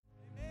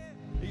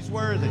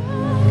worthy.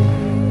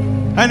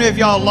 How many of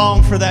y'all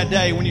long for that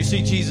day when you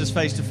see Jesus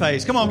face to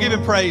face? Come on, give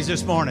him praise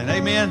this morning.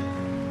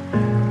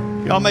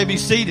 Amen. Y'all may be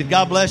seated.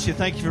 God bless you.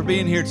 Thank you for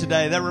being here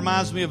today. That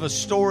reminds me of a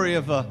story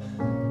of a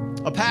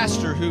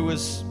pastor who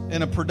was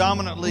in a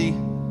predominantly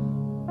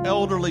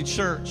elderly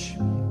church.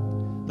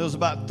 There was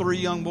about 3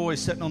 young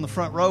boys sitting on the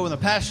front row, and the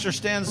pastor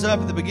stands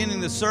up at the beginning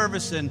of the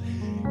service and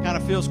kind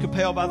of feels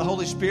compelled by the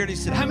Holy Spirit. He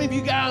said, "How many of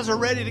you guys are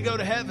ready to go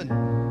to heaven?"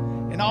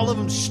 And all of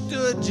them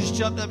stood, just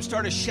jumped up,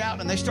 started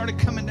shouting, and they started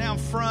coming down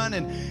front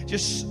and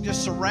just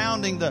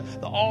surrounding the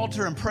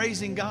altar and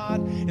praising God.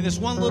 And this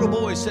one little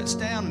boy sits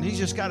down, and he's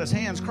just got his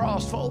hands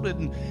crossed, folded,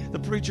 and the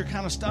preacher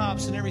kind of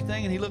stops and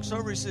everything, and he looks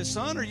over, he says,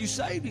 "Son, are you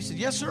saved?" He said,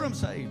 "Yes, sir, I'm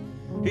saved."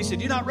 He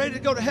said, "You're not ready to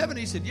go to heaven?"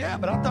 He said, "Yeah,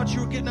 but I thought you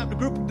were getting up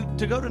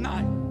to go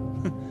tonight."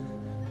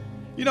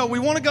 You know, we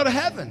want to go to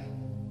heaven,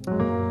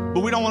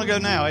 but we don't want to go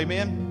now,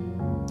 amen?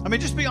 I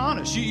mean, just be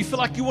honest. You feel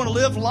like you want to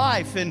live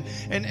life, and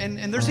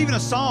there's even a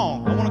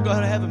song, "I want to go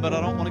to heaven, but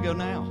I don't want to go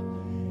now."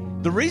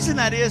 The reason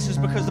that is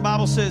because the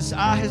Bible says,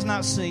 "Eye has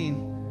not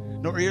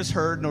seen, nor ears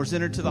heard, nor has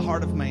entered to the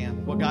heart of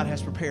man what God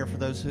has prepared for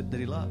those that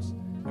he loves,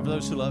 and for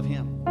those who love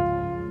him."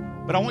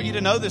 But I want you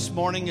to know this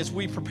morning, as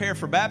we prepare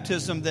for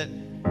baptism, that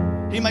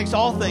he makes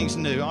all things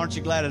new. Aren't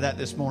you glad of that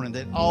this morning,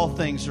 that all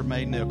things are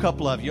made new? A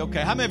couple of you.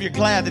 Okay, how many of you are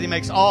glad that he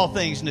makes all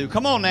things new?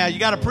 Come on now, you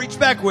got to preach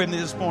back with me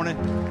this morning.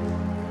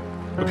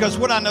 Because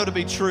what I know to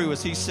be true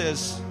is he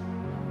says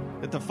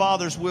that the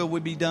Father's will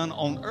would be done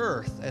on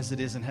earth as it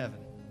is in heaven.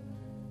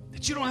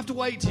 That you don't have to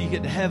wait till you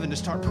get to heaven to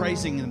start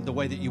praising him the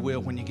way that you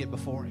will when you get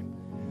before him.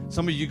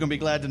 Some of you are going to be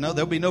glad to know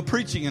there'll be no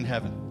preaching in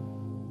heaven.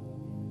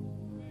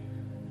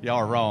 Y'all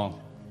are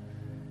wrong.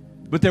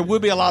 But there will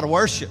be a lot of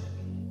worship.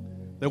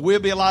 There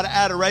will be a lot of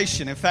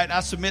adoration. In fact,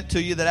 I submit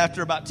to you that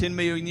after about 10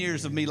 million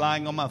years of me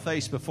lying on my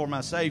face before my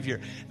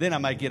Savior, then I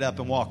may get up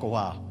and walk a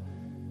while.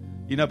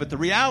 You know, but the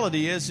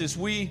reality is if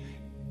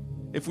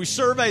we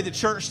survey the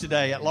church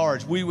today at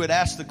large, we would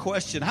ask the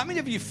question, how many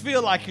of you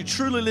feel like you're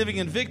truly living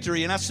in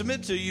victory? And I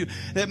submit to you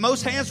that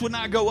most hands would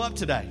not go up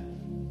today.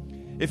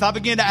 If I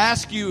begin to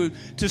ask you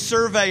to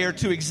survey or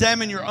to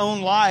examine your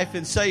own life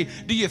and say,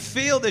 do you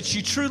feel that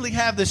you truly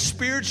have the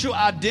spiritual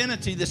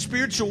identity, the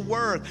spiritual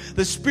worth,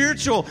 the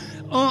spiritual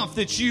oomph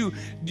that you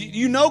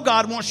know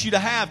God wants you to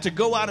have to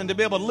go out and to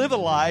be able to live a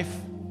life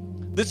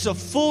that's a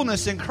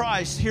fullness in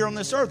Christ here on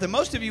this earth? And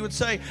most of you would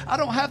say, I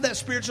don't have that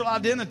spiritual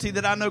identity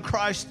that I know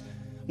Christ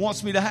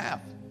wants me to have.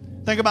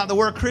 Think about the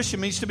word Christian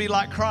means to be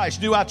like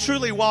Christ. Do I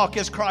truly walk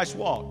as Christ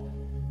walked?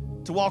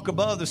 To walk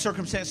above the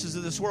circumstances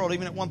of this world,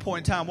 even at one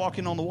point in time,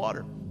 walking on the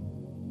water.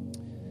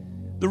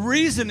 The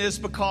reason is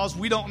because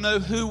we don't know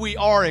who we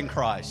are in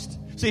Christ.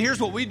 See, here's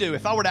what we do.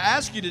 If I were to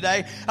ask you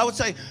today, I would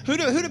say, who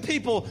do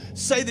people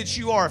say that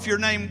you are if your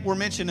name were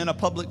mentioned in a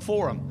public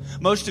forum?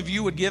 Most of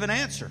you would give an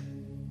answer.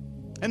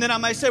 And then I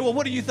may say, well,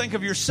 what do you think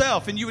of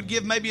yourself? And you would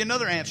give maybe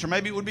another answer.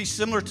 Maybe it would be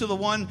similar to the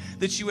one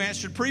that you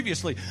answered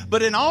previously.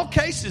 But in all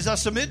cases, I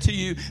submit to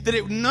you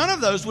that none of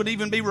those would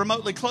even be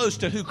remotely close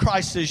to who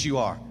Christ says you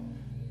are.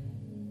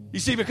 You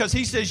see, because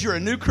he says you're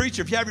a new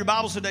creature. If you have your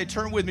Bibles today,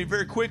 turn with me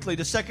very quickly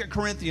to 2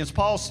 Corinthians,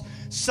 Paul's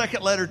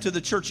second letter to the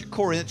church at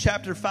Corinth,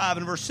 chapter 5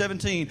 and verse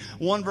 17.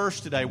 One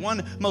verse today,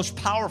 one most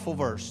powerful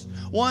verse.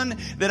 One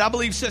that I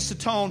believe sets the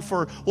tone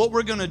for what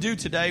we're going to do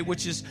today,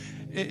 which is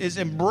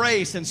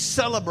embrace and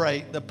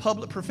celebrate the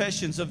public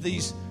professions of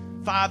these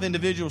 5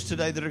 individuals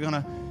today that are going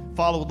to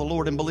follow the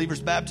Lord in believers'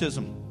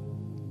 baptism.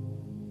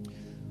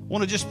 I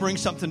want to just bring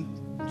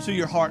something to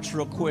your hearts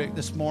real quick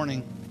this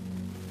morning.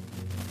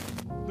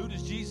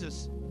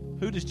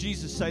 Who does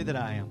Jesus say that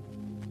I am?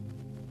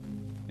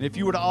 And if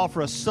you were to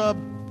offer a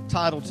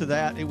subtitle to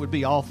that, it would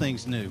be All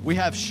Things New. We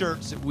have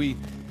shirts that we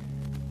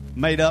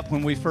made up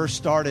when we first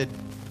started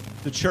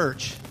the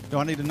church. Do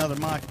I need another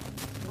mic?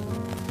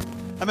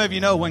 How many of you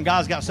know when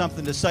God's got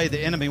something to say,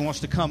 the enemy wants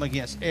to come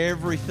against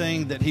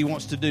everything that he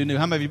wants to do new?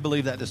 How many of you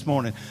believe that this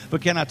morning?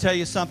 But can I tell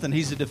you something?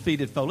 He's a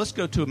defeated foe. Let's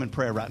go to him in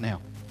prayer right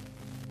now.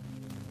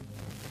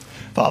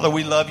 Father,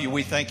 we love you.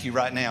 We thank you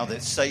right now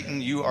that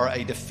Satan, you are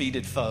a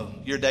defeated foe.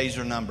 Your days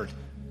are numbered.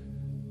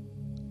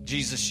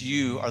 Jesus,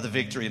 you are the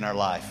victory in our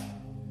life.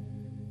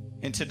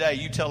 And today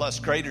you tell us,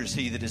 greater is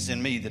he that is in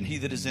me than he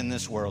that is in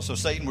this world. So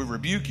Satan, we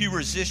rebuke you,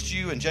 resist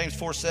you. And James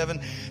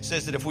 4:7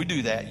 says that if we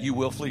do that, you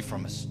will flee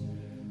from us.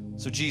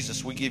 So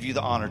Jesus, we give you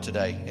the honor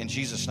today. In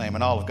Jesus' name.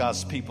 And all of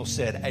God's people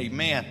said,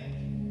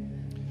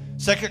 amen.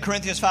 2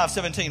 Corinthians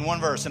 5:17, one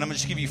verse. And I'm going to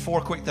just give you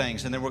 4 quick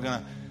things. And then we're going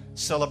to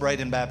celebrate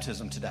in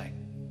baptism today.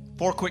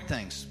 4 quick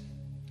things.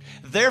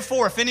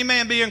 Therefore, if any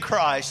man be in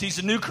Christ, he's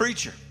a new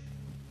creature.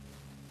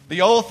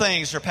 The old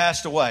things are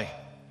passed away,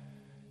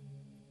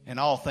 and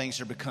all things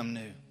are become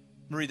new.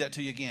 Let me read that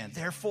to you again.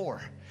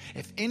 Therefore,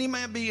 if any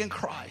man be in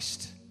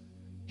Christ,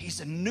 he's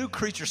a new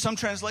creature. Some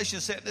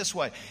translations say it this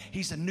way.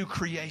 He's a new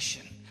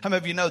creation. How many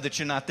of you know that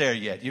you're not there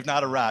yet? You've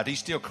not arrived. He's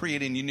still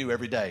creating you new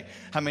every day.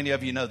 How many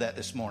of you know that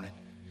this morning?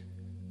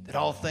 That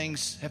all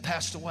things have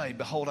passed away.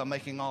 Behold, I'm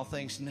making all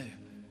things new.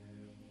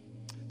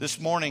 This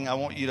morning, I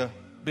want you to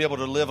be able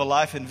to live a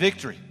life in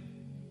victory.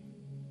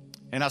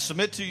 And I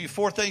submit to you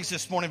 4 things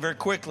this morning very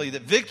quickly,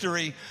 that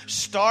victory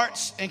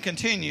starts and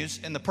continues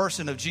in the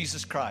person of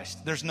Jesus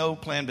Christ. There's no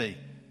plan B.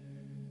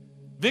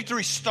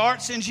 Victory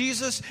starts in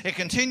Jesus, it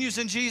continues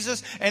in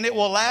Jesus, and it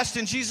will last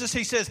in Jesus.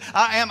 He says,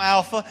 I am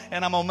Alpha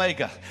and I'm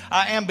Omega.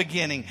 I am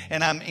beginning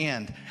and I'm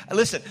end.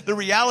 Listen, the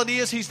reality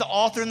is He's the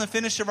author and the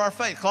finisher of our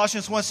faith.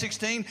 Colossians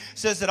 1:16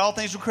 says that all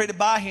things were created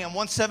by Him.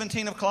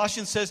 1:17 of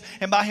Colossians says,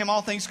 and by Him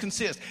all things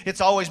consist. It's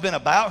always been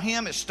about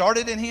Him. It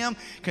started in Him,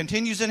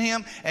 continues in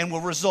Him, and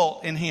will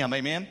result in Him.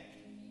 Amen?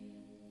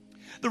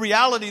 The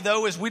reality,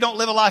 though, is we don't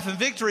live a life in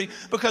victory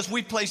because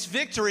we place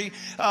victory.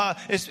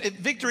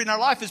 Victory in our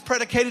life is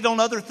predicated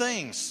on other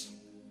things.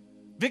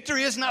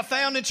 Victory is not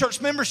found in church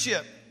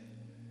membership.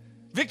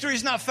 Victory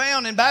is not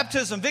found in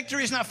baptism.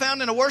 Victory is not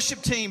found in a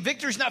worship team.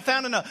 Victory is not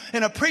found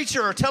in a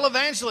preacher or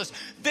televangelist.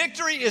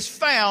 Victory is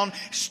found,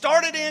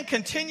 started in,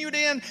 continued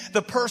in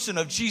the person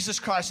of Jesus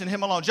Christ and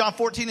Him alone. John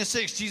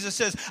 14:6, Jesus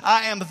says,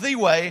 I am the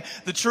way,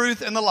 the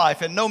truth, and the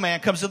life, and no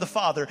man comes to the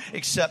Father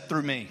except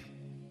through me.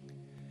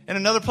 In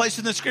another place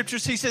in the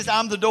scriptures, He says,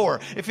 I'm the door.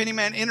 If any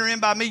man enter in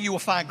by me, you will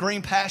find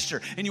green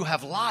pasture and you will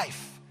have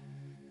life.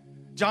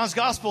 John's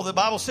gospel, the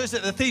Bible says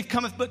that the thief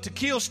cometh but to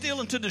kill, steal,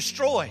 and to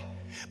destroy.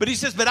 But He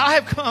says, but I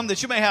have come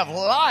that you may have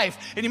life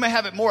and you may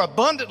have it more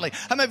abundantly.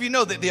 How many of you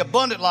know that the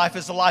abundant life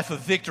is the life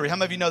of victory? How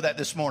many of you know that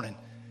this morning?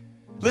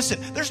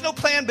 Listen, there's no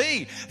plan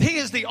B. He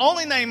is the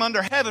only name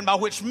under heaven by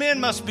which men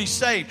must be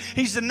saved.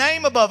 He's the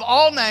name above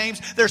all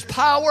names. There's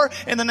power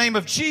in the name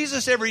of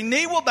Jesus. Every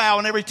knee will bow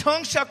and every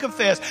tongue shall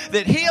confess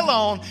that He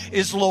alone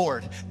is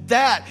Lord.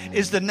 That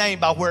is the name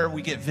by where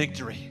we get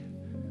victory.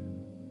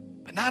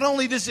 But not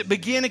only does it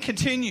begin and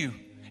continue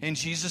in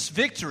Jesus'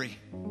 victory,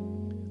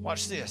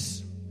 watch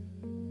this,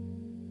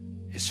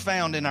 it's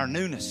found in our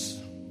newness.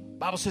 The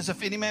Bible says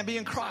if any man be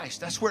in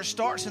Christ, that's where it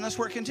starts and that's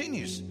where it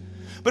continues.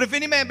 But if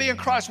any man be in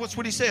Christ, what's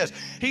what He says?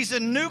 He's a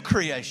new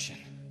creation.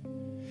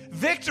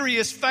 Victory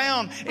is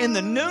found in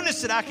the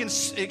newness that I can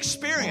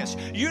experience.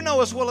 You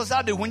know as well as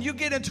I do, when you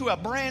get into a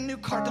brand new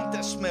car, don't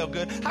that smell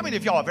good? How many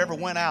of y'all have ever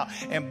went out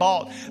and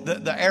bought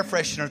the air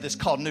freshener that's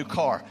called new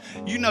car?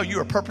 You know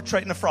you are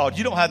perpetrating a fraud.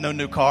 You don't have no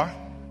new car.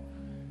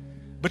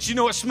 But you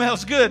know it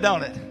smells good,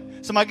 don't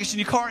it? Somebody gets in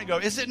your car and go,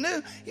 is it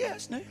new? Yeah,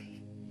 it's new.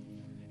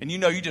 And you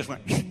know you just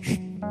went...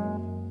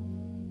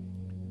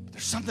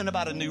 There's something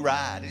about a new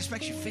ride. It just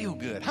makes you feel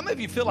good. How many of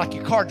you feel like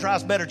your car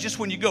drives better just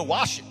when you go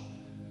wash it?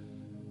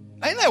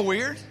 Ain't that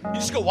weird? You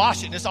just go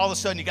wash it and just all of a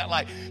sudden you got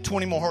like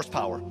 20 more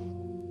horsepower.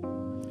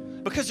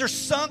 Because there's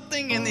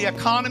something in the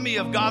economy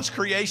of God's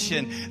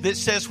creation that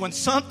says when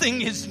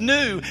something is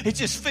new, it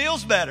just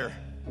feels better.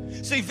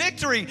 See,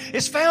 victory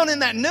is found in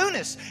that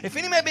newness. If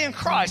any man be in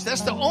Christ,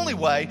 that's the only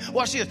way.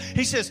 Watch this.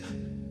 He says,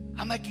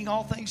 I'm making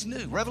all things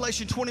new.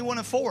 Revelation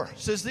 21:4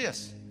 says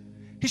this.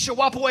 He shall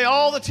wipe away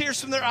all the tears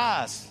from their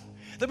eyes.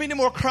 There'll be no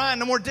more crying,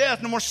 no more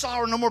death, no more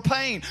sorrow, no more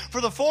pain.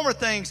 For the former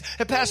things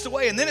have passed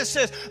away. And then it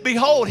says,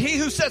 behold, He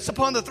who sits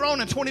upon the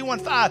throne in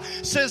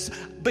 21:5 says,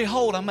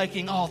 behold, I'm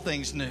making all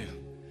things new.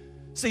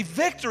 See,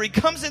 victory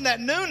comes in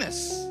that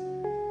newness.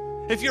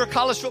 If you're a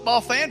college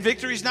football fan,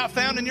 victory is not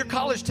found in your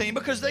college team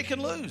because they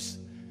can lose.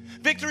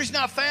 Victory is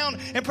not found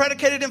and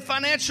predicated in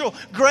financial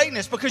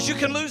greatness because you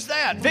can lose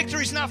that.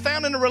 Victory is not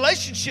found in a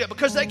relationship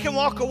because they can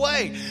walk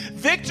away.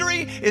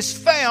 Victory is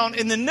found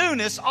in the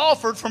newness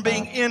offered from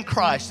being in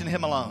Christ and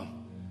Him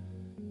alone.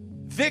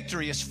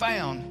 Victory is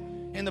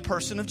found in the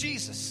person of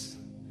Jesus.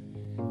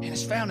 And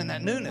it's found in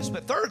that newness.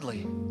 But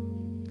thirdly,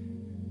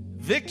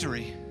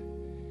 victory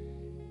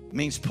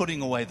means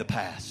putting away the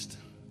past.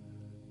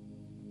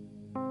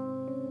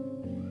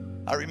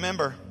 I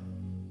remember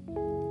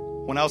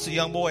when I was a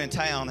young boy in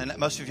town, and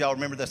most of y'all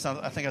remember this,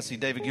 I think I see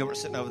David Gilbert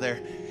sitting over there.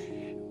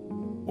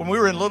 When we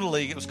were in Little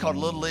League, it was called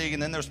Little League,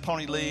 and then there's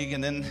Pony League,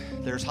 and then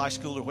there's high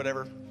school or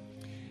whatever.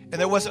 And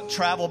there wasn't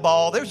travel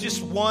ball. There was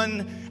just one.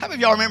 How many of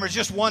y'all remember it's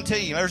just one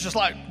team? There was just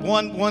like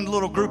one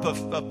little group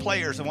of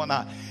players and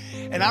whatnot.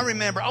 And I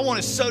remember I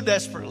wanted so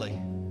desperately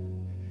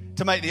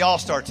to make the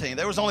All-Star team.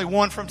 There was only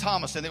one from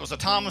Thomaston. It was the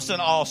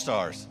Thomaston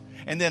All-Stars.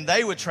 And then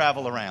they would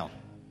travel around.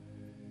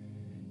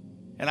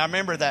 And I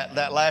remember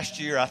that last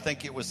year, I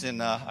think it was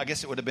in, I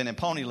guess it would have been in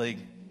Pony League.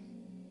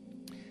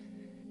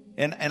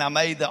 And I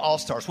made the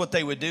All-Stars. What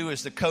they would do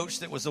is the coach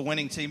that was the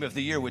winning team of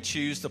the year would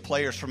choose the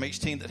players from each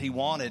team that he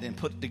wanted and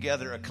put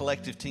together a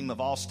collective team of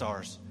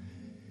All-Stars.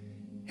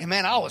 And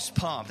man, I was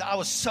pumped. I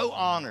was so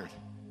honored.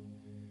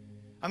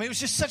 I mean, it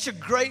was just such a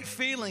great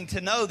feeling to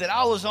know that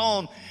I was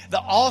on the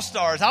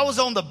All-Stars. I was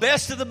on the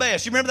best of the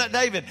best. You remember that,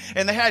 David?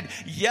 And they had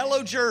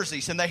yellow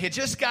jerseys, and they had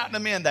just gotten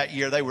them in that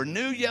year. They were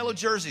new yellow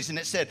jerseys, and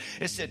it said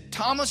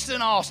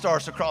Thomaston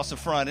All-Stars across the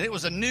front. And it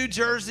was a new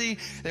jersey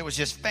that was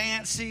just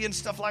fancy and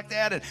stuff like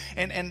that.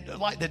 And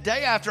like the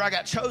day after I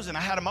got chosen, I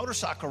had a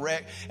motorcycle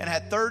wreck and I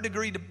had third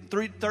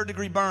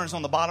degree burns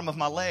on the bottom of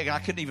my leg, and I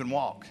couldn't even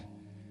walk.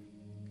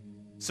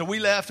 So we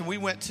left and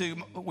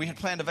we had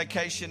planned a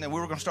vacation and we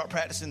were going to start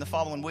practicing the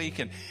following week.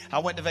 And I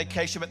went to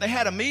vacation, but they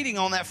had a meeting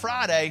on that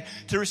Friday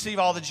to receive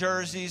all the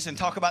jerseys and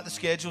talk about the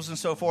schedules and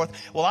so forth.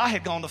 Well, I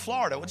had gone to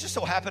Florida. Well, it just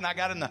so happened I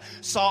got in the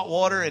salt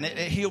water and it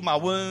healed my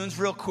wounds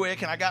real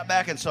quick. And I got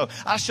back. And so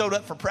I showed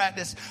up for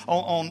practice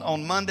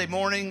on Monday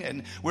morning,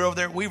 and we were over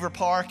there at Weaver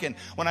Park. And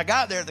when I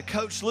got there, the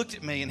coach looked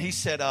at me and he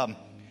said,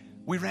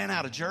 we ran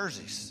out of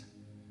jerseys.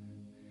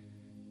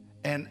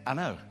 And I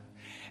know.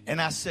 And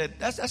I said,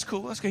 that's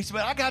cool. That's cool. He said,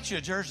 but I got you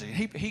a jersey.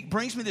 He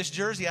brings me this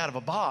jersey out of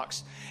a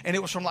box, and it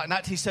was from like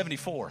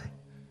 1974.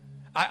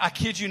 I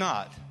kid you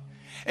not.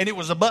 And it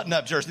was a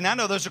button-up jersey. Now, I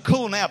know those are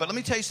cool now, but let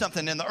me tell you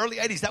something. In the early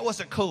 80s, that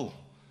wasn't cool.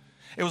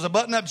 It was a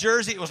button-up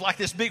jersey. It was like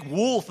this big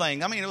wool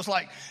thing. I mean, it was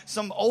like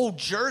some old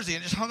jersey,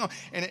 and it just hung on,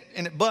 and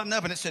it buttoned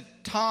up, and it said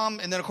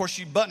Tom, and then, of course,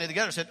 you button it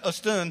together. It said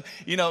Ostun.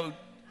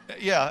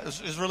 Yeah, it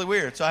was really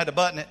weird, so I had to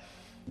button it.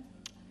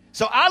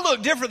 So I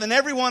looked different than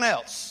everyone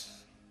else.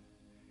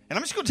 And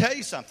I'm just going to tell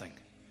you something.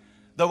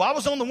 Though I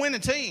was on the winning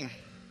team,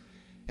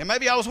 and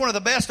maybe I was one of the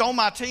best on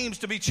my teams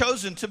to be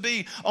chosen to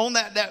be on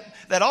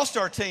that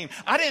all-star team,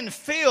 I didn't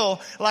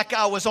feel like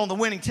I was on the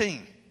winning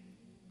team.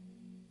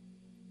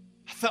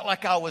 I felt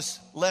like I was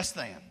less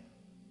than,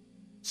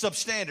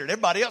 substandard.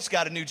 Everybody else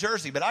got a new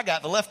jersey, but I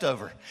got the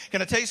leftover.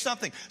 Can I tell you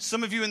something?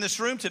 Some of you in this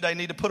room today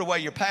need to put away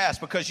your past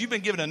because you've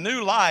been given a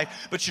new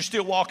life, but you're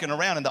still walking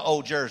around in the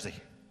old jersey.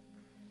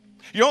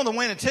 You're on the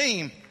winning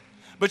team,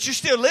 but you're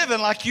still living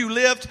like you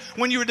lived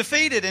when you were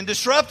defeated and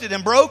disrupted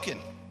and broken.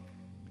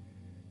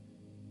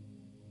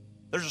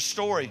 There's a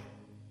story.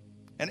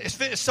 And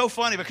it's so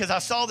funny because I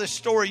saw this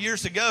story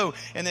years ago,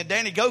 and then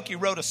Danny Gokey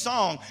wrote a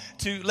song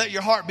to Let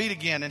Your Heart Beat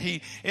Again. And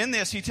he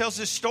tells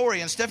this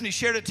story, and Stephanie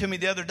shared it to me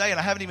the other day, and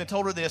I haven't even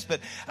told her this,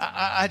 but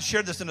I had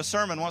shared this in a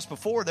sermon once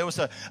before. There was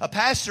a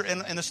pastor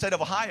in the state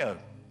of Ohio.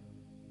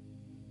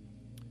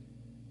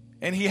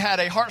 And he had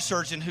a heart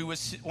surgeon who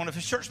was one of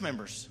his church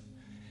members.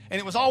 And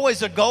it was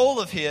always a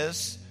goal of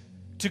his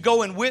to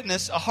go and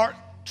witness a heart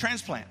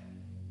transplant.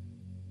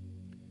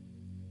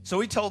 So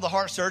he told the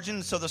heart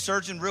surgeon. So the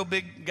surgeon, real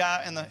big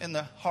guy in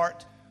the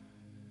heart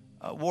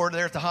ward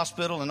there at the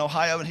hospital in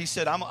Ohio, and he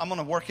said, I'm going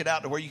to work it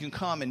out to where you can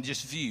come and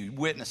just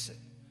witness it.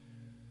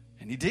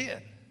 And he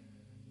did.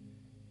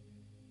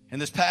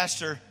 And this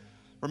pastor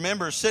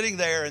remembers sitting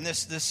there, and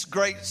this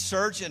great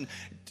surgeon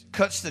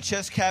cuts the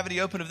chest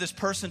cavity open of this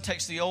person,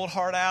 takes the old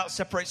heart out,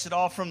 separates it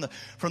off from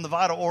the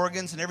vital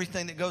organs and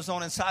everything that goes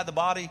on inside the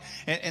body.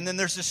 And then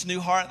there's this new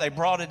heart. They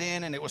brought it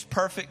in, and it was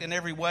perfect in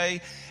every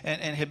way,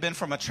 and had been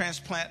from a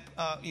transplant,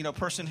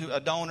 person a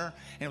donor.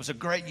 And it was a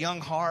great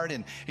young heart.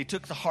 And he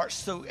took the heart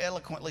so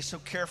eloquently, so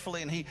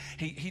carefully, and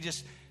he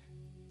just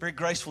very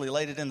gracefully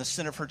laid it in the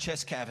center of her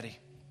chest cavity.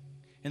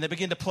 And they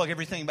began to plug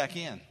everything back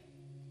in.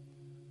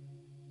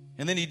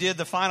 And then he did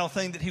the final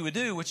thing that he would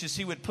do, which is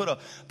he would put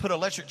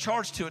electric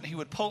charge to it, and he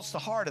would pulse the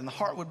heart, and the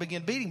heart would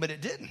begin beating, but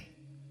it didn't.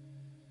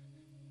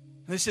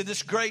 And they said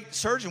this great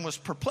surgeon was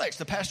perplexed.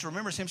 The pastor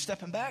remembers him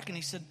stepping back, and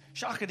he said,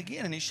 shock it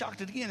again, and he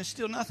shocked it again, and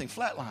still nothing,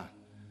 flatline.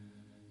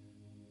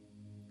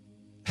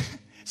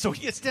 So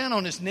he gets down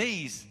on his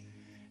knees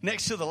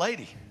next to the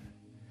lady.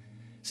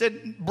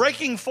 Said,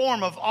 breaking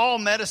form of all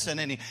medicine,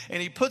 and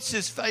he puts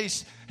his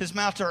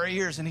mouth to her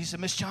ears, and he said,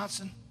 Miss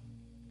Johnson,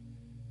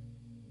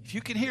 if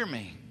you can hear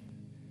me,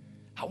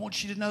 I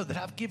want you to know that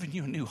I've given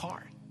you a new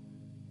heart.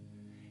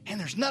 And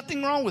there's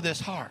nothing wrong with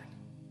this heart.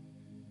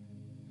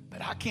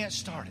 But I can't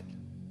start it.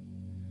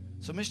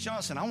 So, Miss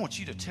Johnson, I want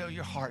you to tell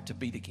your heart to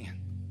beat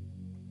again.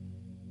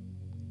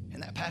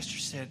 And that pastor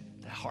said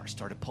that heart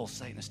started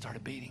pulsating and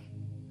started beating.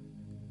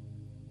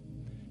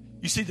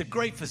 You see, the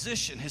great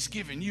physician has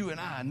given you and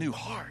I a new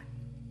heart.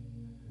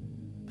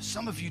 But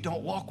some of you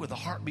don't walk with a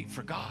heartbeat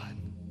for God.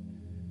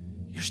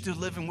 You're still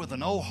living with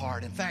an old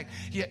heart. In fact,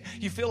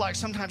 you feel like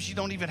sometimes you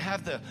don't even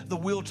have the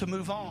will to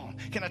move on.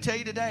 Can I tell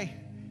you today?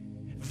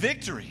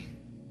 Victory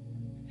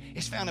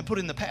is found in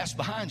putting the past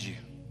behind you.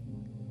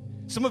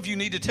 Some of you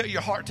need to tell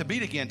your heart to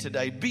beat again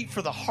today. Beat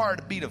for the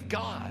heartbeat of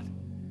God.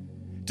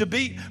 To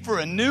beat for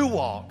a new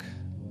walk.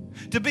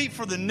 To beat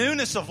for the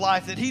newness of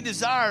life that He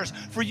desires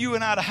for you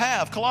and I to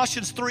have.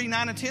 Colossians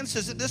 3:9-10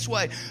 says it this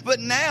way. But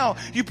now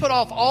you put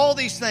off all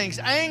these things: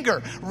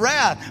 anger,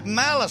 wrath,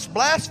 malice,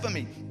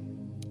 blasphemy,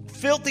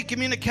 filthy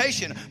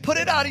communication. Put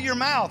it out of your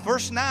mouth.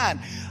 Verse 9.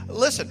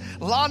 Listen,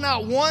 lie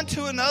not one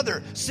to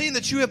another, seeing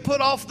that you have put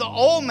off the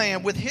old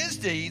man with his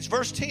deeds.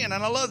 Verse 10,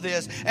 and I love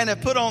this, and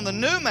have put on the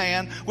new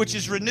man, which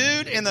is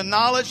renewed in the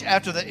knowledge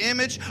after the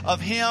image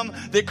of Him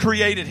that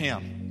created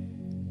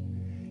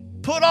him.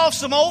 Put off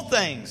some old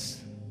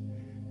things.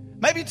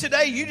 Maybe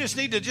today you just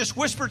need to just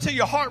whisper to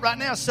your heart right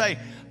now, say,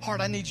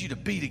 heart, I need you to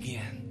beat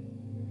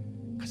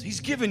again. Because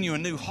He's given you a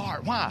new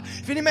heart. Why?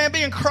 If any man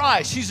be in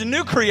Christ, he's a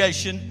new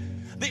creation.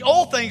 The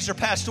old things are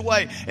passed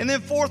away. And then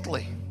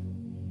fourthly,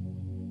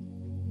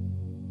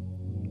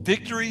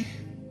 victory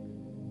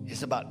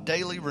is about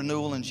daily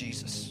renewal in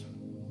Jesus.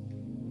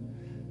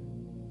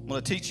 I'm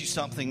going to teach you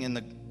something in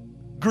the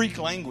Greek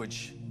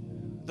language.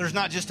 There's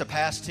not just a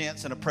past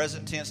tense and a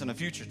present tense and a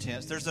future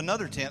tense. There's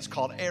another tense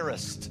called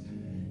aorist.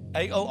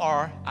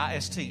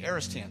 Aorist,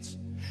 aorist tense.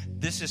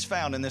 This is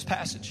found in this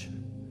passage.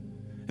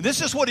 And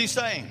this is what he's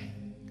saying.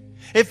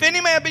 If any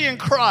man be in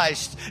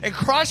Christ, and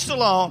Christ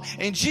alone,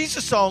 and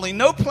Jesus only,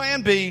 no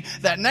plan B,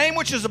 that name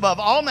which is above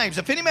all names.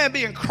 If any man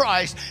be in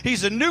Christ,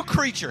 he's a new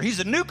creature. He's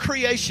a new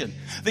creation.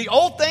 The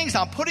old things,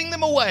 I'm putting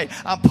them away.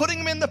 I'm putting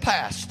them in the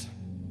past.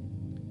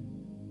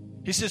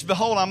 He says,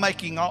 behold, I'm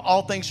making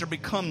all things are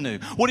become new.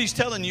 What he's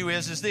telling you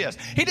is this.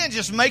 He didn't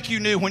just make you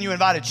new when you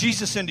invited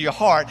Jesus into your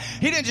heart.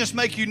 He didn't just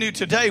make you new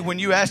today when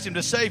you asked him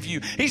to save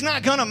you. He's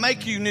not going to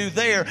make you new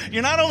there.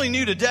 You're not only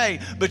new today,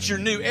 but you're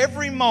new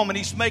every moment.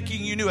 He's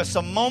making you new. It's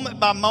a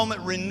moment by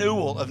moment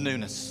renewal of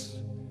newness.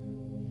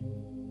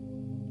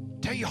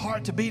 Tell your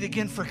heart to beat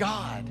again for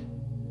God.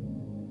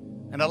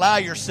 And allow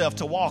yourself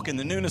to walk in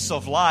the newness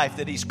of life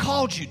that he's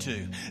called you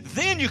to.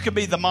 Then you can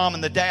be the mom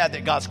and the dad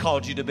that God's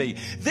called you to be.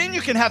 Then you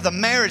can have the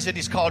marriage that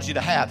he's called you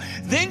to have.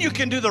 Then you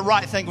can do the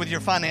right thing with your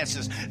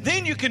finances.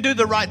 Then you can do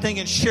the right thing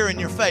in sharing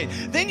your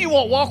faith. Then you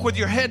won't walk with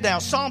your head down.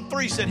 Psalm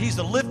 3 said, he's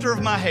the lifter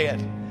of my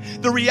head.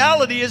 The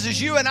reality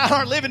is you and I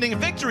aren't living in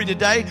victory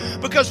today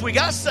because we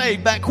got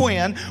saved back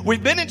when.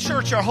 We've been in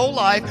church our whole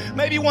life.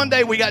 Maybe one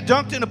day we got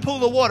dunked in a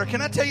pool of water.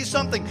 Can I tell you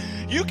something?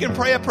 You can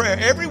pray a prayer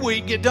every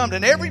week, get dumped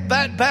in every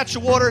batch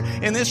of water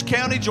in this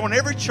county, join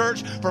every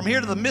church from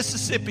here to the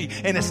Mississippi,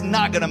 and it's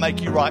not going to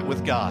make you right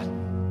with God.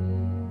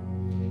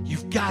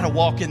 You've got to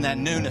walk in that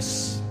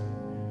newness.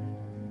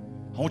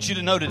 I want you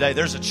to know today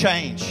there's a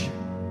change.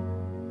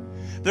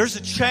 There's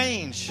a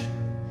change.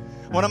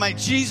 When I make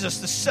Jesus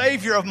the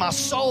Savior of my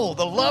soul,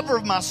 the lover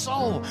of my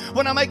soul,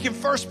 when I make him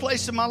first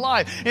place in my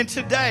life. And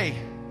today,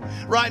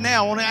 right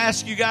now, I want to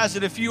ask you guys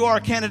that if you are a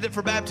candidate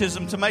for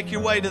baptism to make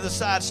your way to the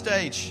side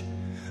stage.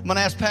 I'm going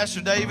to ask Pastor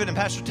David and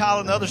Pastor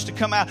Tyler and others to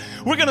come out.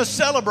 We're going to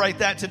celebrate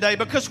that today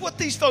because what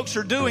these folks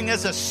are doing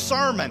as a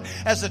sermon,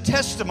 as a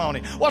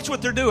testimony, watch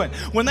what they're doing.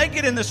 When they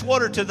get in this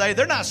water today,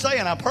 they're not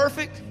saying I'm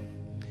perfect.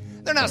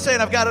 They're not saying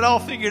I've got it all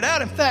figured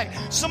out. In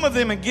fact, some of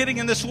them are getting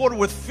in this water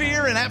with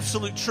fear and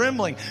absolute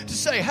trembling to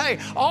say, hey,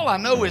 all I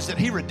know is that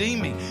he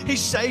redeemed me. He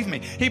saved me.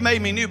 He made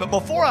me new. But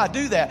before I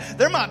do that,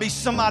 there might be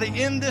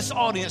somebody in this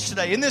audience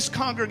today, in this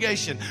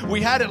congregation.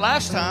 We had it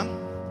last time.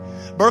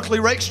 Berkeley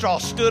Rakestraw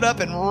stood up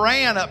and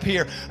ran up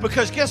here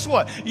because guess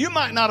what? You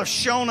might not have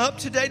shown up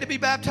today to be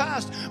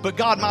baptized, but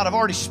God might have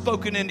already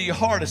spoken into your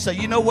heart and say,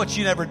 you know what?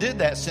 You never did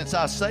that since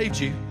I saved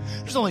you.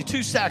 There's only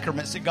 2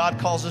 sacraments that God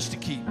calls us to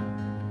keep.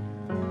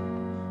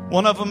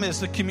 One of them is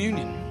the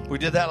communion. We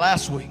did that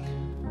last week.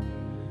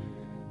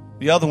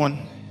 The other one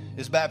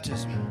is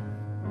baptism.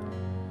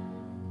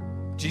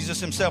 Jesus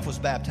himself was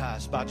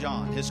baptized by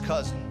John, his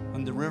cousin,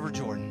 in the River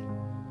Jordan.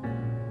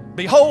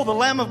 Behold, the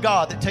Lamb of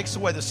God that takes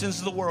away the sins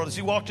of the world. As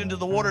he walked into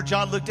the water,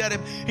 John looked at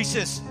him. He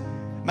says,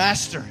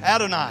 Master,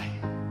 Adonai,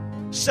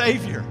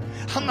 Savior,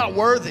 I'm not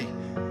worthy.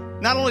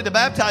 Not only to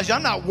baptize you,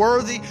 I'm not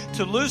worthy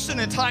to loosen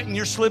and tighten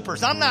your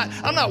slippers. I'm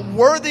not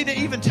worthy to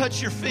even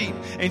touch your feet.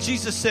 And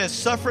Jesus says,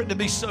 suffer it to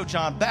be so,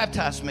 John.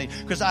 Baptize me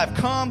because I've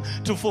come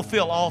to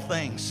fulfill all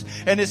things.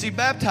 And as he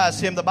baptized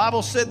him, the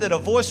Bible said that a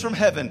voice from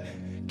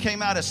heaven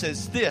came out and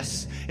says,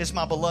 this is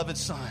my beloved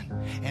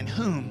Son, in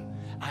whom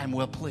I am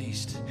well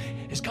pleased.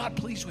 Is God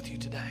pleased with you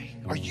today?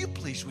 Are you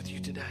pleased with you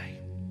today?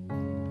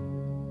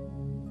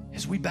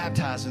 As we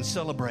baptize and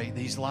celebrate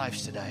these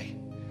lives today,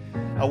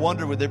 I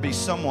wonder would there be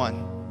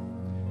someone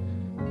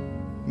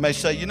may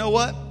say, you know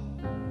what?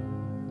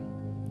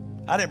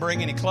 I didn't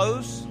bring any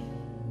clothes.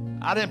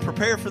 I didn't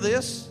prepare for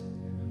this.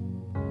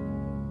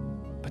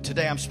 But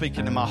today I'm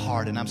speaking to my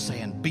heart and I'm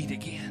saying, beat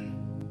again.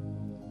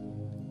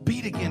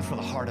 Beat again for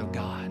the heart of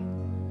God.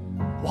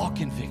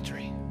 Walk in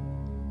victory.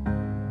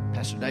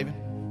 Pastor David.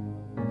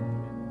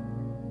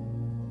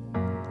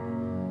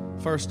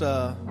 First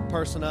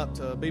person up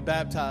to be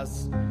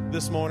baptized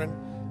this morning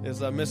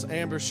is Miss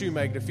Amber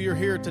Shoemaker. If you're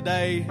here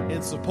today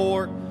in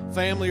support,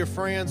 family or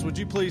friends, would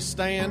you please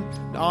stand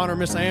to honor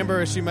Miss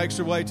Amber as she makes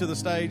her way to the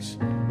stage?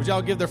 Would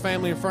y'all give their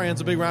family and friends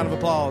a big round of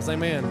applause?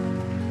 Amen.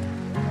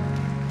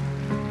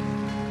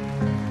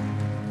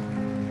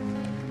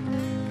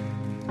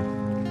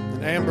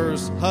 And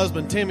Amber's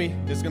husband, Timmy,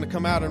 is going to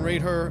come out and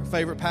read her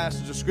favorite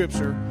passage of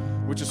Scripture,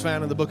 which is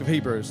found in the book of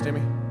Hebrews.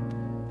 Timmy?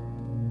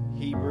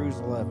 Hebrews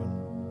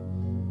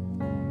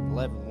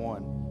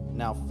 11:1.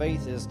 Now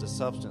faith is the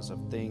substance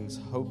of things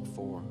hoped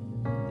for,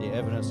 the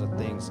evidence of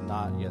things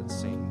not yet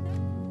seen.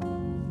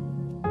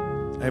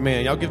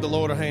 Amen. Y'all give the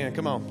Lord a hand.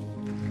 Come on.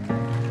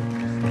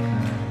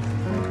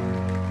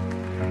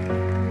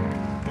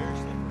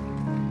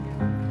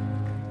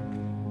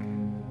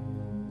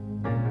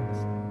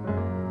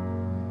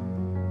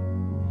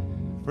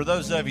 For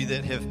those of you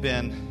that have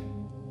been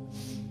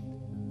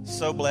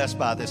so blessed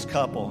by this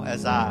couple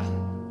as I,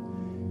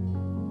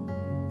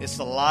 it's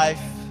the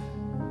life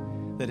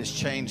that has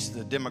changed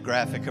the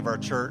demographic of our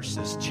church,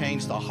 has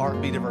changed the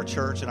heartbeat of our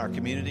church and our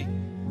community.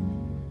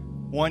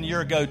 1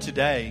 year ago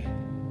today,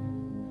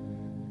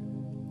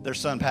 their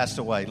son passed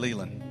away,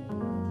 Leland.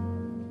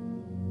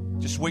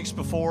 Just weeks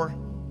before,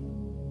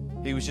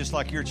 he was just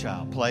like your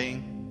child,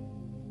 playing,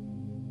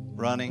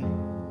 running.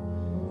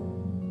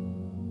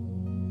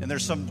 And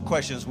there's some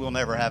questions we'll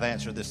never have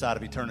answered this side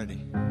of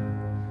eternity.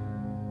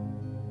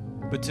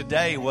 But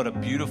today, what a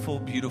beautiful,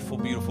 beautiful,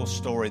 beautiful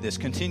story that's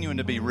continuing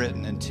to be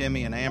written in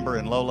Timmy and Amber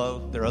and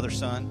Lolo, their other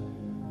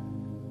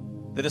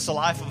son. That it's a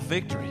life of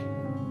victory.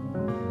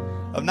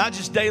 Of not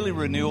just daily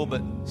renewal,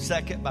 but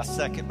second by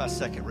second by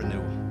second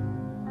renewal.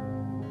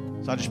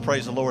 So I just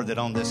praise the Lord that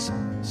on this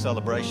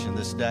celebration,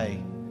 this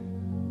day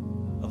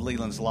of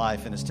Leland's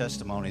life and his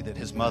testimony, that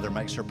his mother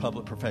makes her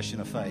public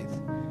profession of faith.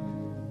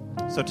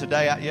 So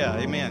today,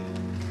 amen.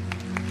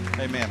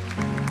 Amen.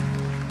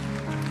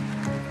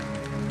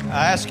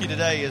 I ask you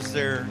today, is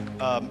there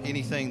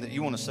anything that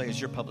you want to say as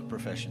your public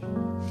profession?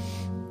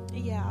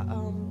 Yeah,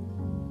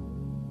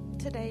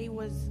 today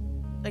was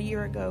a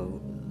year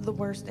ago the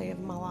worst day of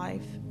my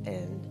life,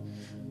 and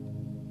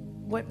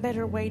what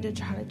better way to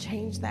try to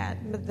change that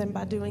than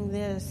by doing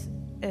this?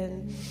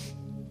 And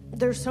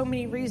there's so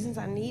many reasons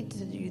I need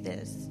to do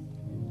this.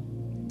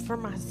 For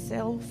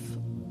myself,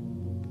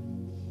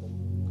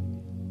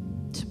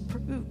 to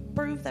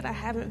prove that I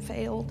haven't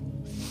failed.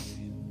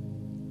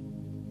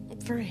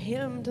 For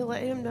him, to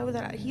let him know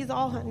that he's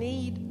all I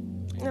need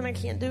and I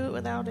can't do it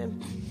without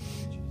him.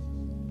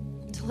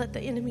 To let the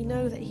enemy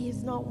know that he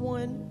is not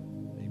won.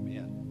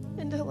 Amen.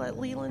 And to let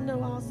Leland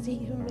know I'll see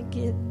him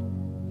again.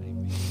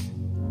 Amen.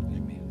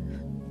 Amen.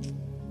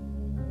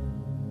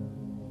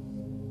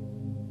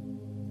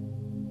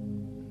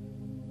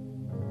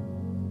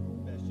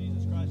 Ask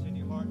Jesus Christ in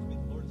your heart to be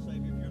the Lord and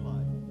Savior of your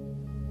life.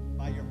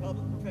 By your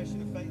public profession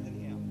of faith in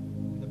him,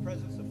 in the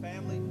presence of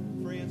family,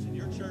 friends, in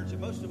your church, and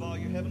most of all,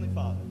 your Heavenly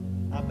Father,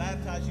 I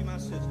baptize you, my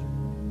sister,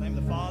 in the name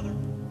of the Father,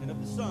 and of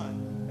the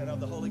Son, and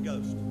of the Holy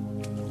Ghost.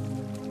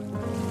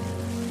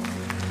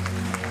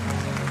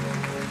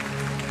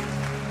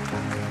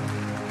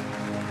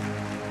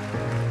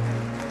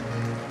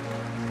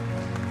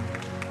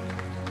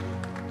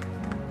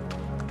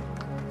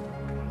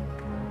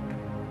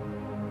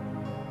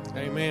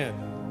 Amen.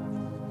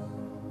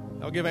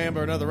 I'll give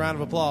Amber another round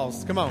of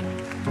applause. Come on.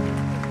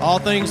 All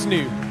things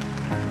new.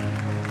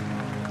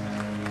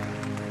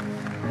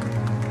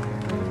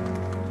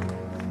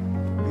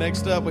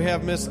 Next up, we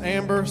have Miss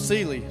Amber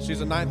Seeley.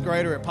 She's a 9th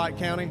grader at Pike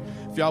County.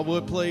 If y'all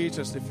would please,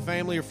 just if your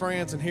family or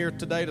friends are here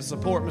today to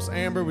support Miss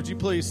Amber, would you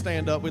please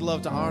stand up? We'd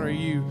love to honor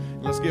you.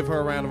 And let's give her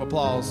a round of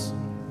applause.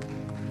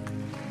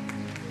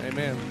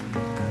 Amen.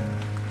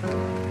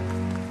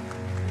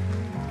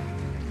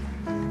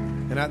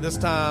 And at this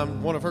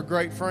time, one of her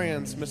great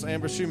friends, Miss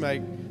Amber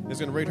Shoemake, is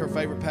going to read her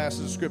favorite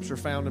passage of Scripture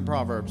found in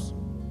Proverbs.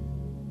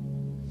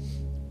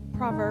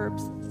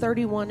 Proverbs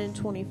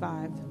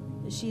 31:25.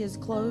 She is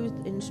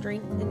clothed in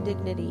strength and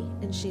dignity,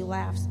 and she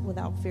laughs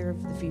without fear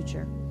of the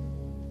future.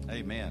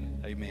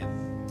 Amen.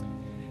 Amen.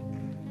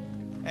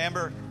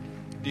 Amber,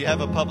 do you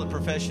have a public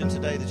profession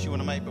today that you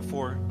want to make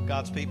before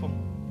God's people?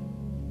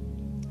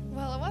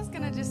 Well, I was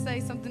going to just say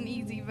something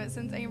easy, but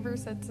since Amber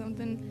said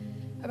something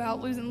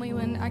about losing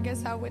Leland, I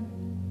guess I would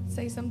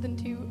say something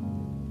too.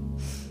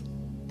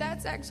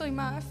 That's actually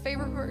my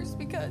favorite verse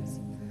because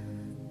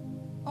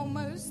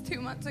almost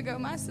 2 months ago,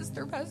 my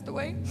sister passed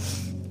away.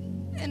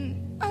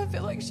 And I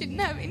feel like she didn't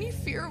have any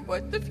fear of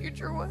what the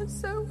future was.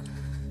 So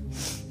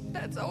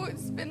that's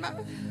always been my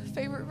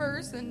favorite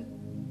verse.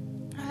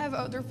 And I have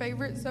other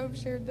favorites, so I've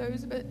shared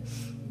those. But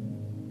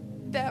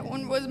that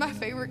one was my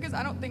favorite because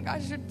I don't think I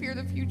should fear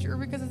the future.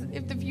 Because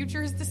if the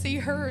future is to see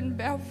her and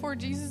bow before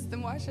Jesus,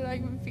 then why should I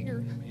even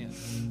fear? Amen.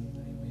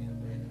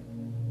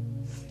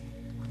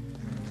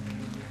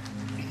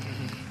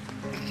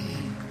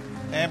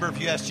 Amber, if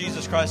you ask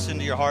Jesus Christ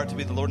into your heart to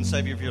be the Lord and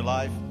Savior of your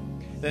life,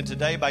 then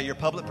today, by your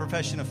public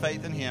profession of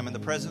faith in him, in the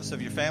presence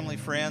of your family,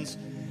 friends,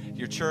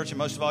 your church, and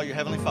most of all, your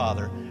Heavenly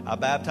Father, I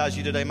baptize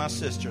you today, my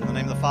sister, in the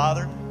name of the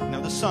Father, and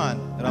of the Son,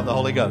 and of the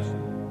Holy Ghost.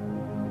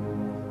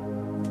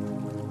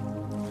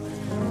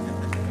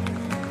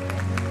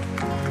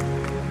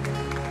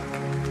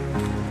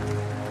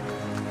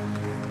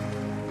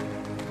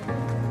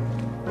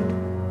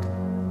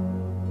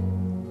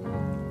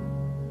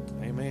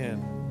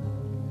 Amen.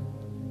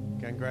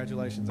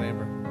 Congratulations,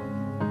 Amber.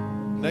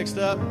 Next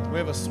up, we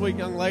have a sweet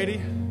young lady.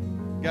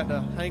 Got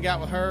to hang out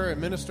with her and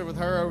minister with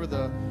her over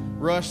the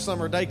Rush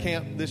Summer Day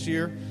Camp this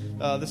year.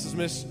 This is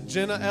Miss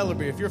Jenna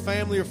Ellerby. If your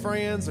family or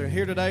friends are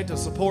here today to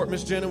support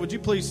Miss Jenna, would you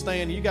please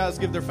stand? You guys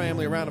give their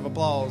family a round of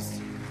applause.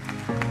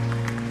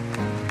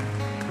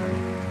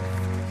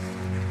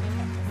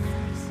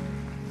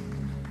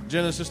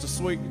 Jenna's just a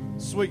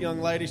sweet young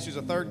lady. She's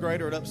a 3rd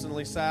grader at Upson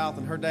Lee South,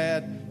 and her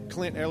dad,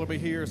 Clint Ellerby,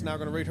 here is now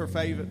going to read her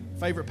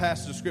favorite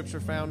passage of Scripture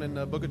found in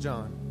the book of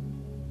John.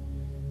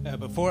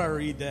 Before I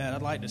read that,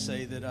 I'd like to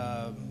say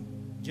that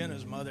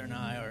Jenna's mother and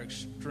I are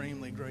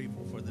extremely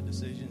grateful for the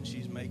decision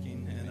she's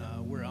making, and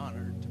we're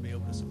honored to be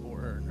able to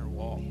support her in her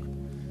walk.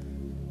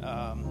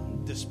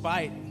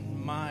 Despite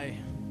my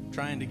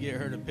trying to get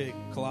her to pick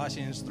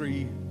Colossians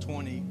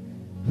 3:20,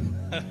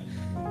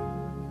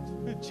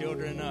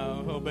 children,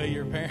 obey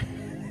your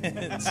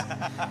parents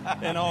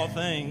in all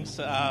things,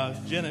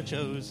 Jenna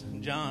chose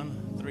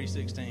John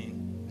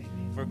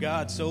 3:16. For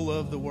God so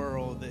loved the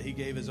world that he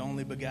gave his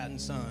only begotten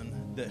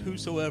Son, that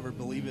whosoever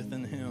believeth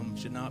in him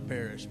should not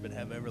perish, but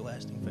have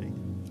everlasting faith.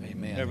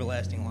 Amen.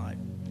 Everlasting life.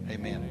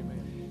 Amen.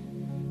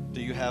 Amen.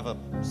 Do you have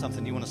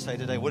something you want to say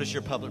today? What is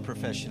your public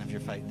profession of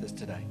your faith this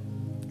today?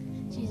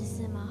 Jesus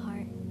in my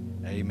heart.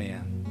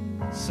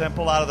 Amen.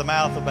 Simple out of the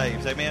mouth of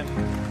babes. Amen.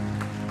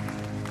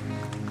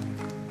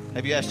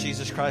 Have you asked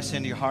Jesus Christ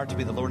into your heart to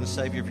be the Lord and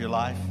Savior of your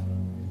life?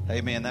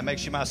 Amen. That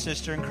makes you my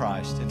sister in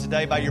Christ. And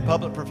today, by your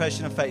public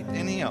profession of faith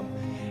in Him,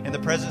 in the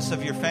presence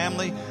of your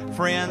family,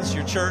 friends,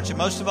 your church, and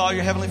most of all,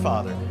 your Heavenly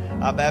Father,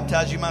 I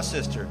baptize you, my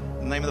sister,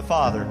 in the name of the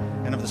Father,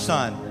 and of the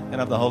Son, and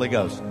of the Holy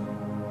Ghost.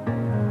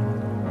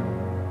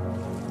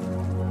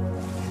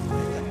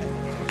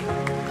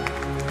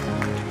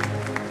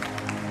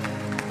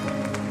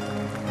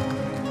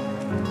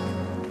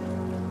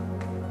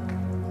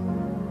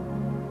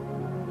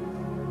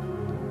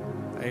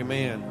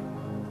 Amen.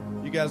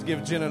 You guys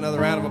give Jenna another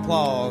round of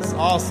applause.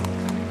 Awesome.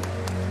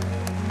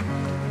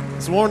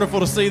 It's wonderful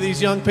to see these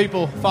young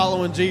people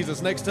following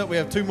Jesus. Next up, we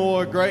have two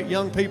more great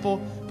young people,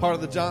 part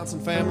of the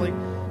Johnson family.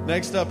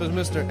 Next up is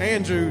Mr.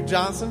 Andrew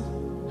Johnson.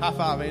 High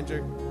five,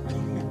 Andrew.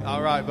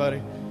 All right,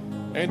 buddy.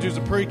 Andrew's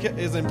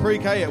is in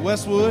pre-K at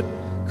Westwood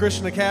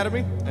Christian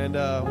Academy, and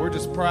we're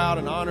just proud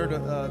and honored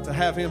to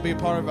have him be a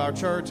part of our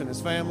church and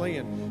his family.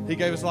 And he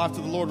gave his life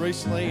to the Lord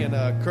recently.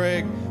 And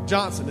Craig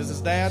Johnson is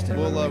his dad.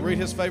 We'll read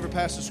his favorite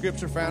passage of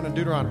Scripture found in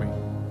Deuteronomy.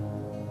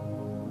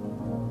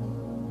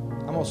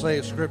 I'm going to say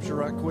a scripture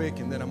right quick,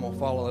 and then I'm going to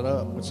follow it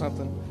up with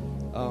something.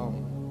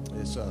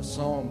 It's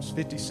Psalms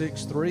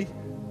 56:3.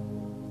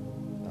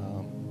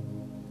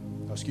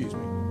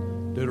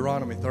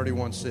 Deuteronomy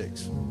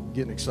 31:6.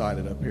 Getting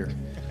excited up here.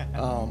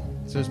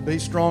 It says, "Be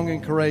strong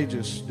and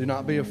courageous. Do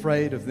not be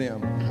afraid of them.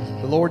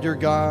 The Lord your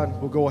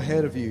God will go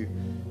ahead of you.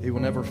 He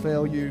will never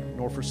fail you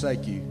nor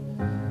forsake you."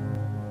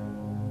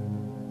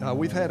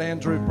 We've had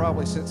Andrew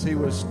probably since he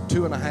was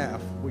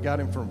 2.5. We got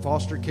him from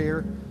foster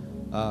care.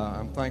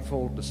 I'm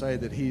thankful to say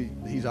that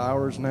he's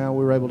ours now.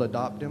 We were able to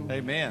adopt him.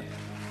 Amen.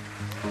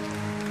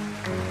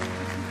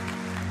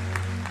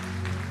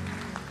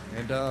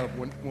 And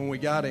when we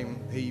got him,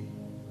 he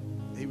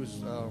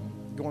was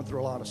going through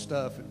a lot of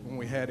stuff. When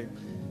we had him,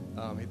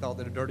 he thought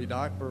that a dirty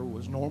diaper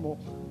was normal.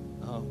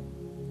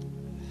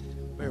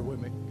 Bear with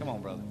me. Come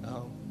on, brother.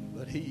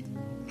 But there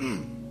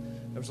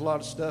was a lot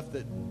of stuff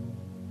that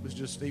was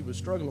he was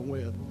struggling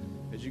with,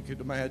 as you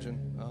could imagine.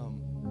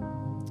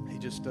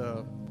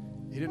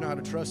 He didn't know how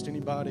to trust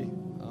anybody.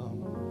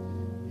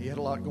 He had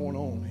a lot going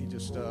on. He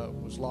just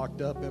was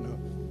locked up in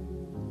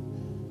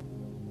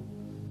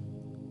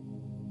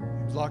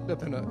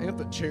an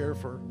infant chair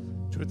for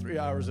 2 or 3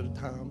 hours at a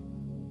time.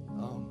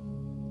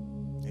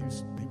 He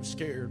was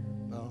scared.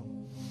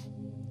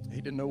 He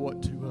didn't know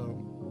what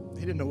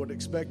to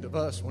expect of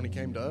us when he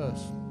came to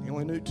us. He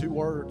only knew 2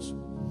 words,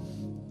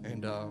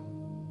 and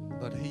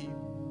but he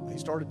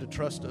started to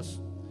trust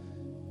us,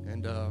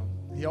 and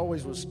he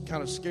always was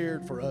kind of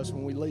scared for us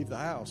when we leave the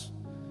house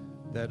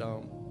that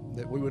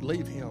we would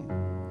leave him,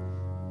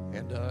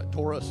 and it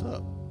tore us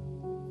up.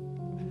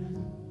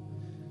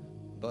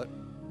 But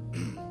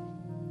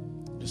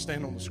to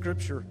stand on the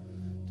Scripture,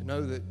 to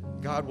know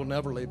that God will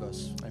never leave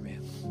us.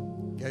 Amen.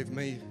 Gave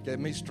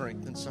me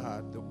strength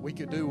inside that we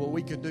could do what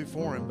we could do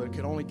for him, but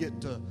could only get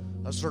to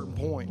a certain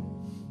point.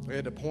 We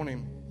had to point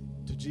him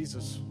to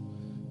Jesus,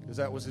 because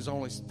that was his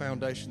only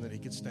foundation that he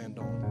could stand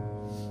on.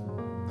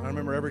 And I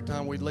remember every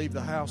time we'd leave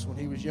the house when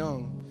he was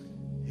young,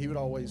 he would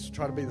always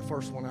try to be the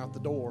first one out the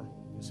door.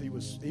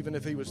 Even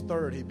if he was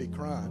third, he'd be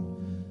crying,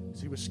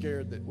 because he was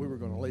scared that we were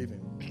going to leave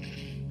him.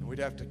 And we'd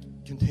have to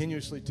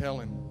continuously tell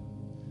him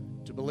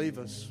to believe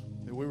us,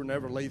 that we would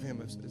never leave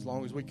him as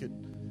long as we could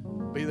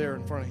be there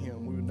in front of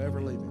him. We would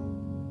never leave him.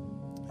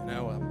 And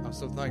now I'm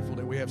so thankful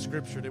that we have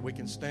Scripture that we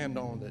can stand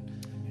on, that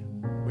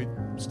we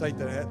state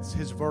that that's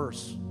his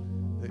verse,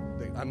 that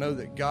I know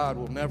that God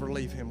will never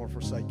leave him or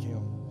forsake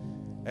him.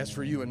 As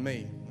for you and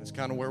me, it's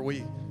kind of where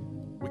we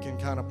can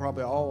kind of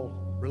probably all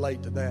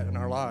relate to that in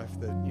our life,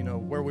 that,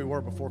 where we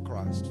were before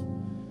Christ.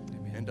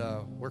 Amen. And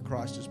where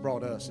Christ has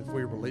brought us, if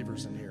we're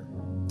believers in here.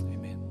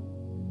 Amen.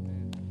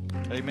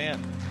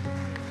 Amen.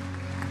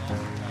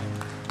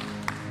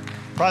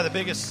 Probably the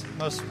biggest,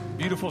 most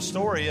beautiful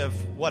story of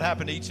what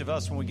happened to each of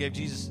us when we gave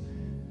Jesus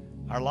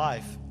our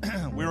life.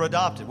 We were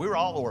adopted. We were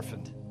all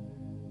orphaned.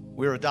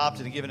 We were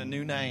adopted and given a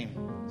new name.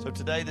 So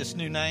today, this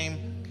new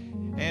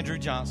name, Andrew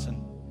Johnson.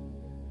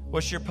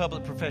 What's your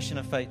public profession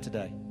of faith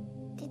today?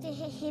 Did it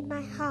hit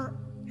my heart?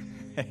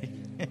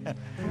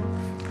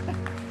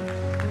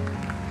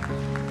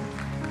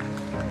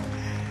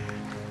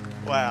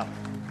 Wow.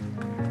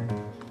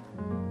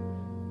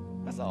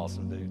 That's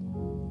awesome, dude.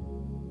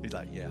 He's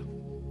like, yeah,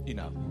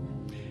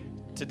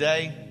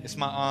 Today, it's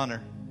my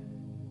honor,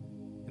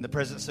 in the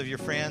presence of your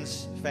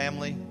friends,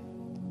 family,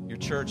 your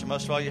church, and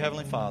most of all, your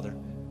Heavenly Father,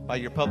 by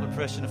your public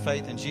profession of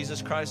faith in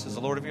Jesus Christ as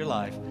the Lord of your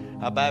life,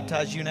 I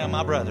baptize you now,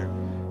 my brother,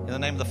 in the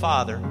name of the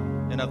Father,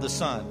 and of the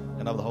Son,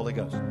 and of the Holy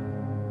Ghost.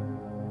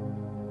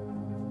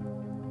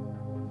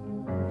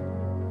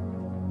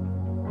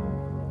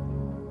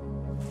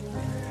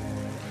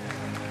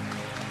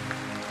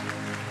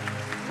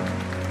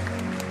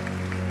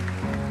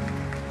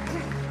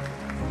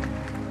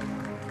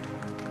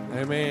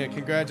 Amen.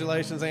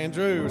 Congratulations,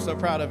 Andrew. We're so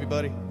proud of you,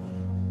 buddy.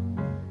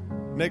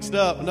 Next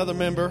up, another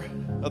member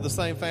of the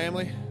same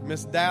family,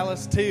 Miss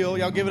Dallas Teal.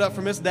 Y'all give it up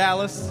for Miss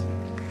Dallas.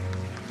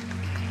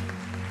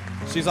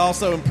 She's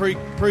also in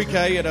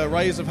pre-K at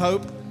Rays of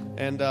Hope.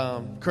 And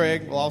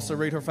Craig will also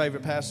read her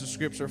favorite passage of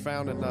Scripture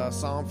found in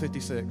Psalm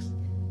 56.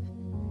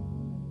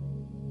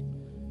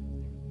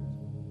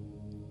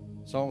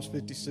 Psalms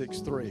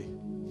 56:3.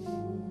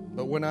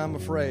 But when I'm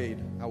afraid,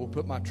 I will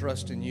put my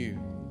trust in you.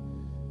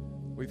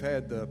 We've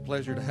had the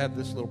pleasure to have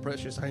this little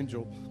precious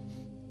angel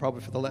probably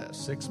for the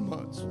last 6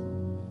 months.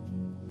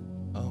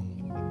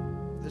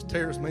 This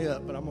tears me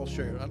up, but I'm going to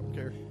share it. I don't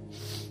care.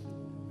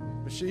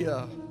 But she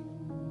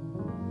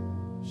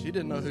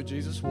didn't know who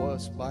Jesus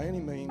was by any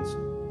means.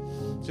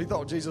 She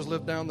thought Jesus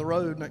lived down the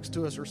road next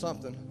to us or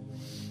something.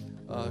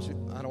 I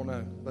don't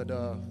know. But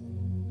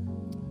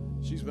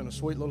she's been a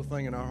sweet little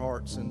thing in our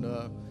hearts. And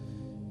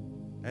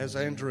as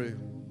Andrew,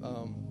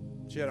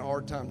 she had a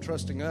hard time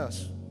trusting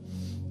us.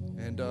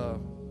 And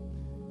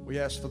we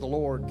asked for the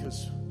Lord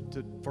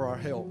for our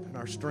help and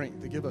our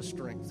strength, to give us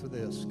strength for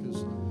this.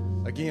 Because,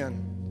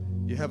 again,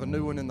 you have a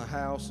new one in the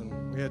house,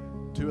 and we had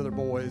 2 other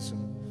boys,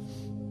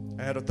 and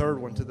I had a third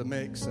one to the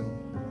mix,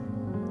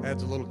 and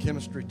adds a little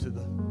chemistry to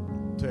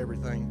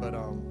everything. But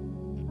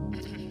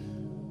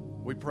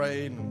we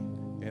prayed,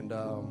 and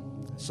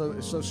so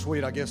it's so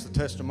sweet, I guess, the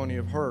testimony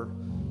of her.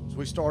 So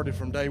we started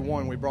from day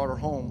one. We brought her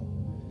home,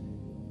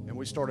 and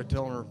we started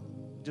telling her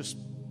just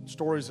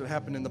stories that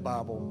happened in the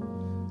Bible,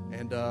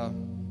 and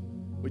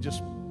we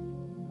just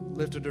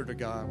lifted her to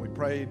God. We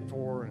prayed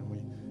for her,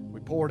 and we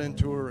poured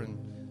into her,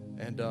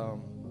 and I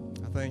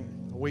think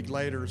a week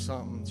later or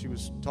something, she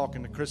was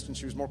talking to Kristen.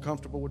 She was more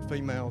comfortable with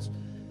females,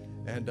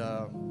 and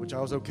which I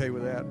was okay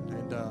with that.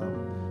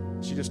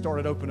 And she just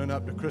started opening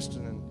up to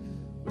Kristen and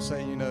was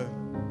saying,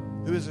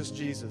 who is this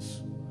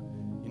Jesus?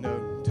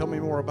 Tell me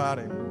more about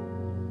him.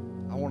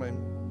 I want him.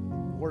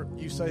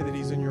 You say that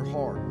he's in your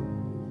heart.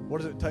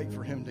 What does it take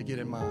for him to get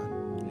in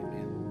mine?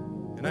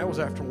 Amen. And that was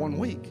after 1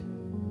 week.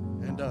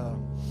 And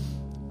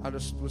I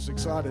just was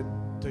excited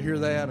to hear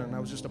that, and I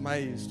was just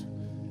amazed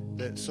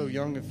that so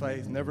young in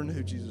faith, never knew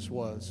who Jesus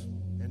was.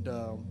 And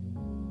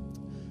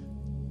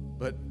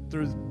but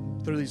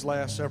through these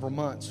last several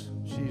months,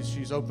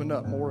 she's opened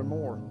up more and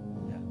more,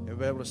 and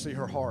be able to see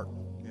her heart,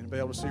 and be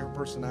able to see her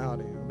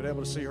personality, and be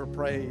able to see her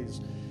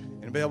praise,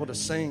 and be able to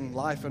sing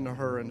life into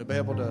her, and to be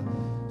able to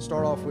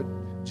start off with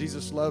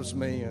Jesus loves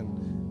me,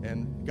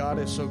 and God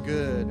is so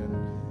good,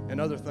 and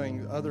other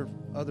things,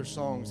 other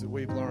songs that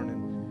we've learned,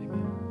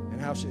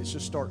 and how it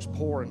just starts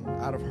pouring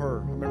out of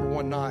her. I remember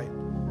one night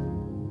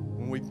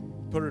when we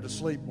put her to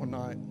sleep one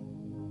night,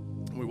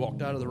 and we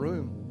walked out of the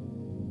room,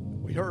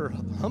 we heard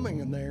her humming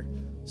in there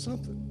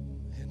something,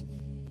 and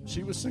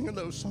she was singing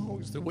those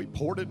songs that we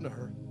poured into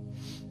her.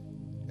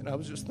 And I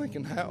was just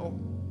thinking how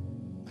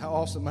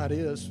awesome that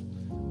is,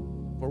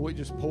 where we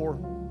just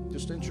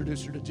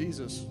introduce her to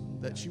Jesus,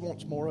 that she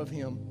wants more of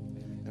him,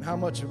 and how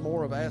much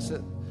more of an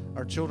asset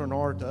our children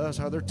are to us,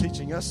 how they're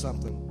teaching us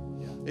something.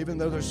 Even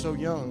though they're so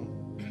young,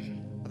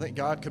 I think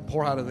God could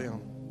pour out of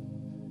them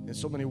in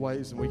so many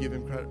ways, and we give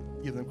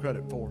them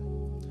credit for.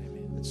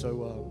 Amen. And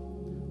so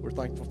we're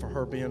thankful for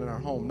her being in our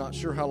home. Not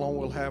sure how long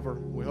we'll have her.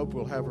 We hope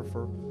we'll have her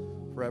for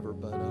forever,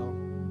 but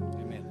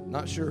Amen.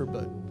 Not sure,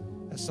 but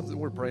that's something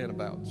we're praying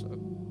about. So,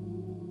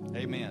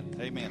 Amen.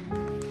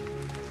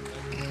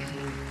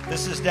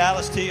 This is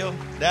Dallas Teal.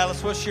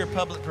 Dallas, what's your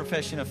public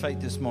profession of faith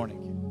this morning?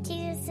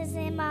 Jesus is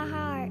in my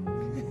heart.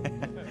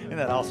 Isn't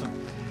that awesome?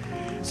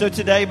 So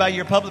today, by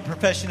your public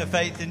profession of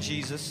faith in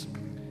Jesus,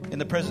 in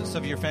the presence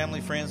of your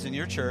family, friends, and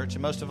your church,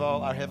 and most of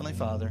all, our Heavenly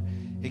Father,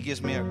 it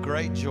gives me a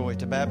great joy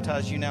to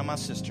baptize you now, my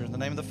sister, in the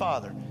name of the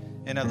Father,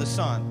 and of the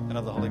Son, and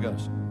of the Holy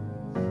Ghost.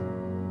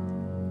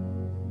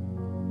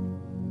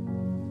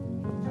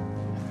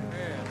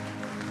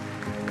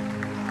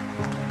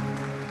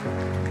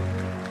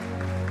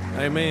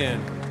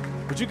 Amen.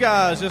 Would you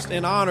guys, just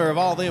in honor of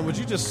all them, would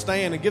you just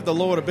stand and give the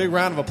Lord a big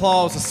round of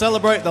applause to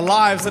celebrate the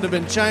lives that have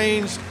been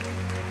changed?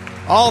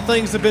 All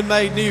things have been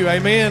made new.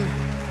 Amen.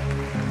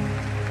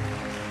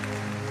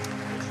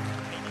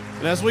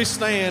 And as we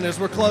stand, as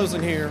we're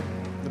closing here,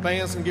 the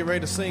band's going to get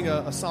ready to sing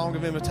a song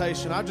of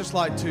invitation. I'd just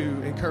like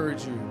to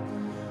encourage you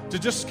to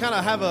just kind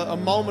of have a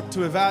moment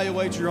to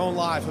evaluate your own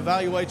life,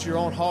 evaluate your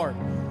own heart.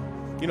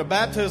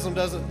 Baptism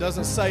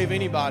doesn't save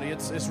anybody.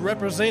 It's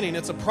representing,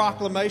 it's a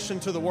proclamation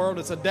to the world.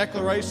 It's a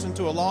declaration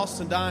to a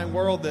lost and dying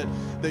world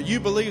that you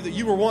believe that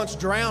you were once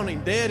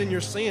drowning, dead in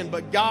your sin,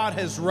 but God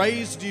has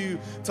raised you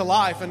to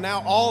life, and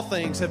now all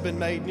things have been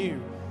made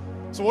new.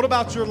 So what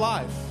about your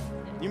life?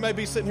 You may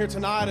be sitting here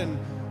tonight and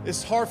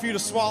it's hard for you to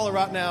swallow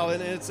right now,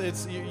 and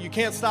you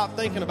can't stop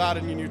thinking about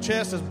it, and your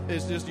chest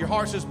is just, your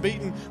heart's just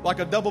beating like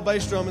a double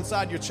bass drum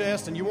inside your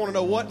chest, and you want to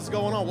know what's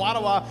going on. Why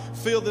do I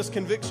feel this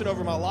conviction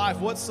over my life?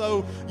 What's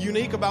so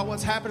unique about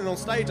what's happening on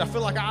stage? I feel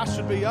like I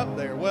should be up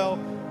there. Well,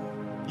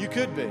 you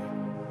could be.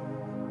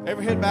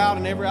 Every head bowed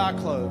and every eye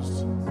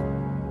closed.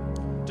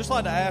 Just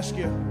like to ask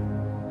you,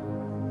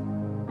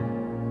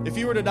 if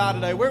you were to die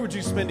today, where would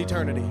you spend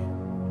eternity?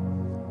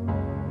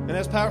 And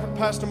as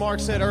Pastor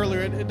Mark said earlier,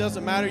 it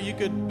doesn't matter. You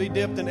could be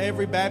dipped in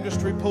every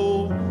baptistry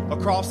pool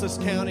across this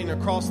county and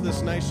across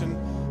this nation.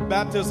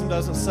 Baptism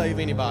doesn't save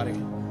anybody.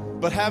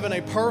 But having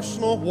a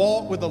personal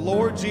walk with the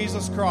Lord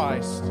Jesus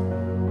Christ,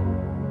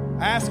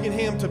 asking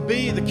Him to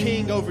be the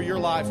King over your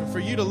life and for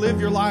you to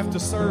live your life to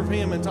serve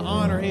Him and to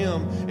honor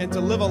Him and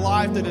to live a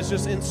life that is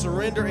just in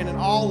surrender and in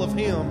all of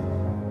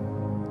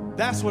Him,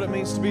 that's what it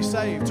means to be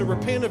saved. To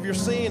repent of your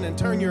sin and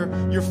turn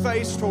your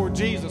face toward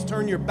Jesus,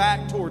 turn your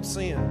back toward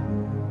sin.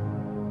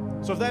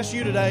 So if that's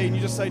you today and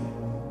you just say,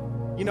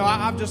 you know,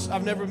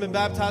 I've never been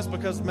baptized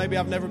because maybe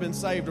I've never been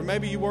saved, or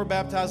maybe you were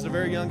baptized at a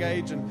very young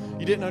age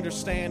and you didn't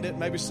understand it.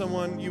 Maybe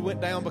you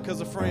went down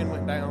because a friend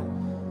went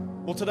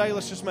down. Well, today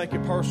let's just make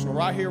it personal,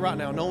 right here, right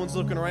now. No one's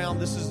looking around.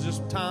 This is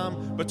just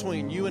time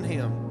between you and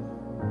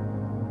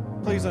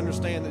Him. Please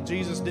understand that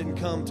Jesus didn't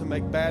come to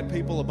make bad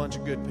people a bunch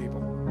of good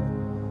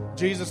people.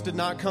 Jesus did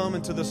not come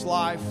into this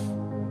life,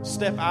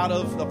 step out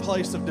of the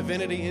place of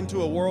divinity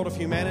into a world of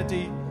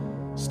humanity,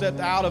 stepped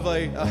out of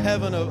a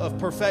heaven of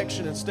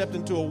perfection and stepped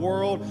into a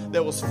world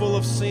that was full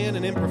of sin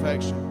and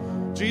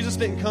imperfection. Jesus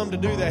didn't come to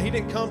do that. He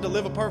didn't come to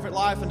live a perfect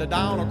life and to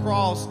die on a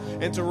cross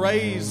and to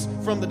raise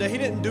from the dead. He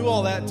didn't do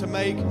all that to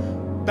make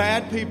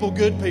bad people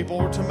good people,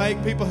 or to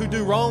make people who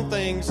do wrong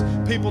things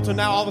people to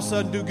now all of a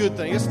sudden do good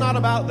things. It's not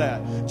about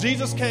that.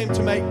 Jesus came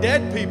to make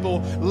dead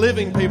people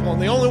living people,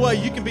 and the only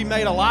way you can be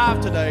made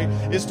alive today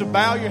is to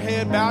bow your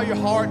head, bow your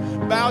heart,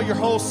 bow your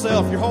whole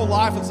self, your whole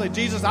life, and say,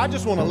 Jesus, I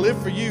just want to live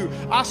for you.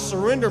 I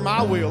surrender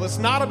my will. It's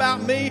not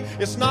about me.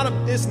 It's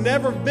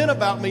never been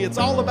about me. It's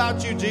all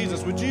about you,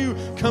 Jesus. Would you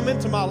come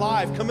into my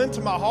life, come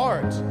into my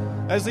heart?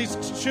 As these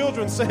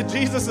children said,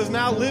 Jesus is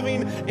now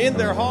living in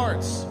their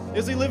hearts.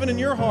 Is He living in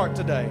your heart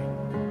today?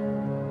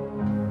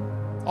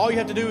 All you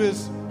have to do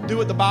is do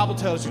what the Bible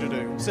tells you to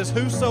do. It says,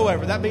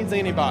 whosoever. That means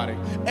anybody.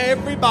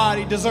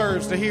 Everybody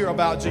deserves to hear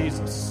about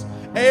Jesus.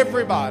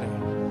 Everybody.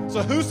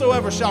 So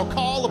whosoever shall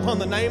call upon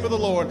the name of the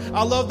Lord.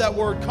 I love that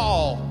word,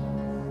 call.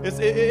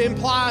 It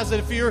implies that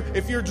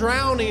if you're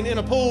drowning in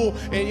a pool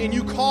and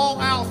you call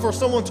out for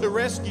someone to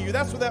rescue you,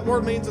 that's what that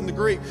word means in the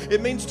Greek.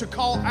 It means to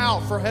call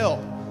out for help.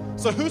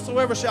 So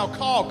whosoever shall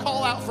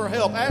call out for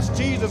help. Ask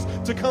Jesus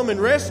to come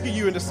and rescue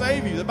you and to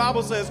save you. The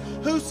Bible says,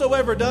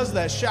 whosoever does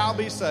that shall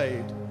be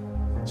saved.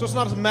 So it's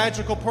not a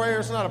magical prayer.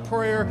 It's not a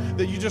prayer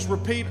that you just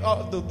repeat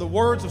the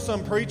words of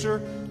some preacher.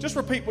 Just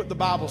repeat what the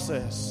Bible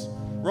says.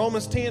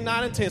 Romans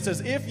 10:9-10 says,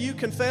 if you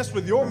confess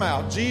with your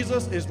mouth,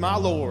 Jesus is my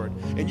Lord,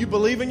 and you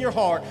believe in your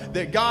heart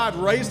that God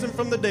raised Him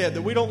from the dead,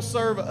 that we don't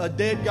serve a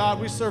dead God,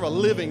 we serve a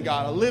living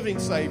God, a living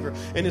Savior,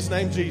 and His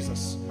name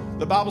Jesus.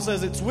 The Bible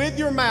says it's with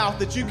your mouth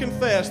that you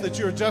confess that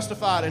you are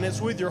justified, and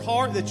it's with your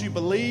heart that you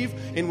believe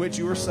in which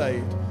you are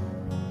saved.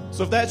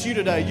 So if that's you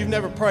today, you've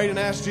never prayed and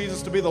asked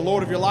Jesus to be the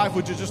Lord of your life,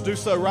 would you just do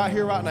so right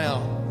here, right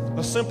now?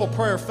 A simple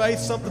prayer of faith,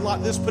 something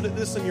like this. Put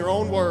this in your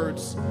own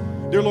words.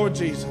 Dear Lord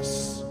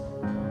Jesus,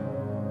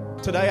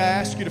 today I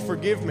ask you to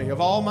forgive me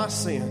of all my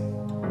sin.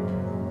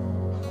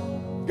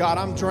 God,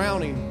 I'm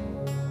drowning,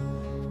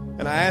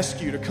 and I ask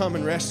you to come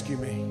and rescue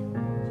me.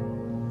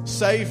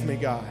 Save me,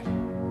 God.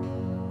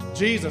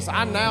 Jesus,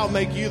 I now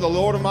make you the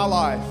Lord of my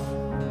life.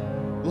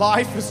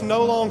 Life is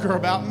no longer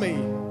about me.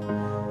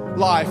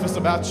 Life is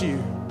about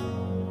you.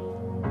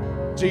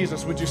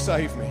 Jesus, would you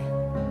save me?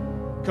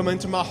 Come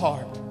into my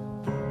heart.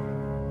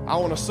 I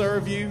want to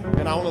serve you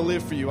and I want to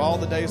live for you all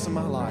the days of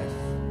my life.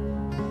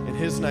 In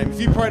His name. If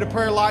you prayed a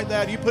prayer like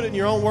that, you put it in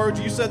your own words,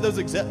 you said those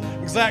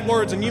exact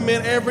words, and you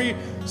meant every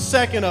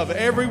second of it,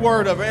 every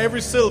word of it,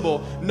 every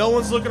syllable. No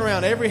one's looking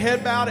around. Every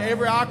head bowed,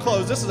 every eye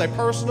closed. This is a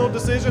personal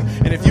decision,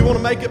 and if you want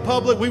to make it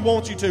public, we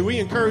want you to. We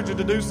encourage you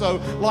to do so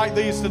like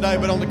these today.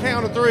 But on the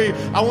count of 3,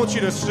 I want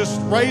you to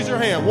just raise your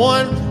hand.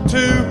 1,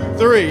 2,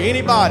 3.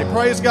 Anybody?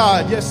 Praise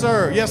God. Yes,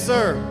 sir. Yes,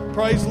 sir.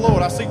 Praise the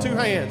Lord. I see 2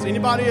 hands.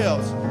 Anybody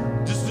else?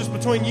 Just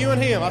between you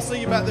and Him. I see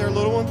you back there,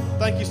 little one.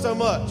 Thank you so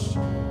much.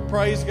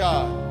 Praise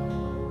God.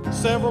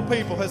 Several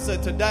people have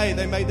said today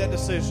they made that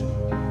decision.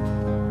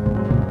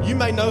 You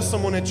may know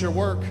someone at your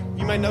work.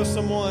 You may know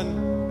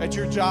someone at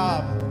your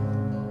job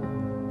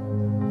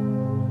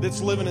that's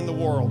living in the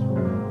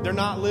world. They're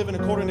not living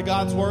according to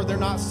God's word. They're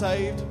not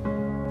saved.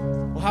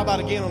 Well, how about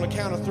again on the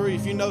count of 3?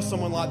 If you know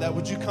someone like that,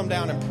 would you come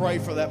down and pray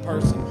for that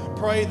person?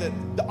 Pray that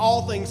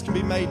all things can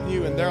be made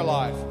new in their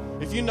life.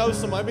 If you know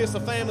someone, maybe it's a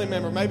family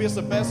member, maybe it's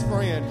a best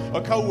friend,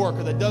 a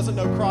coworker that doesn't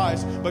know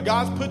Christ, but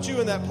God's put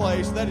you in that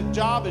place. That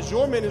job is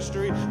your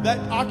ministry. That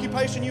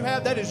occupation you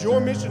have, that is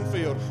your mission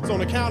field. So on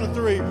the count of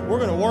 3, we're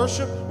going to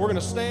worship, we're going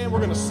to stand, we're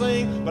going to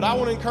sing. But I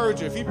want to encourage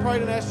you, if you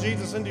prayed and asked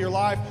Jesus into your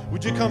life,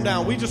 would you come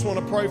down? We just want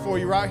to pray for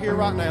you right here,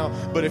 right now.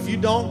 But if you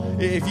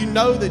don't, if you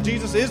know that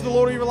Jesus is the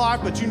Lord of your life,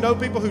 but you know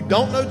people who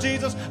don't know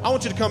Jesus, I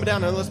want you to come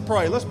down and let's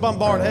pray. Let's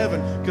bombard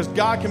heaven, because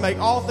God can make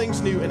all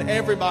things new in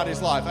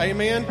everybody's life.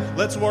 Amen?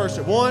 Let's worship.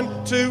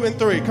 1, 2, and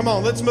 3. Come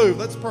on, let's move.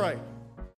 Let's pray.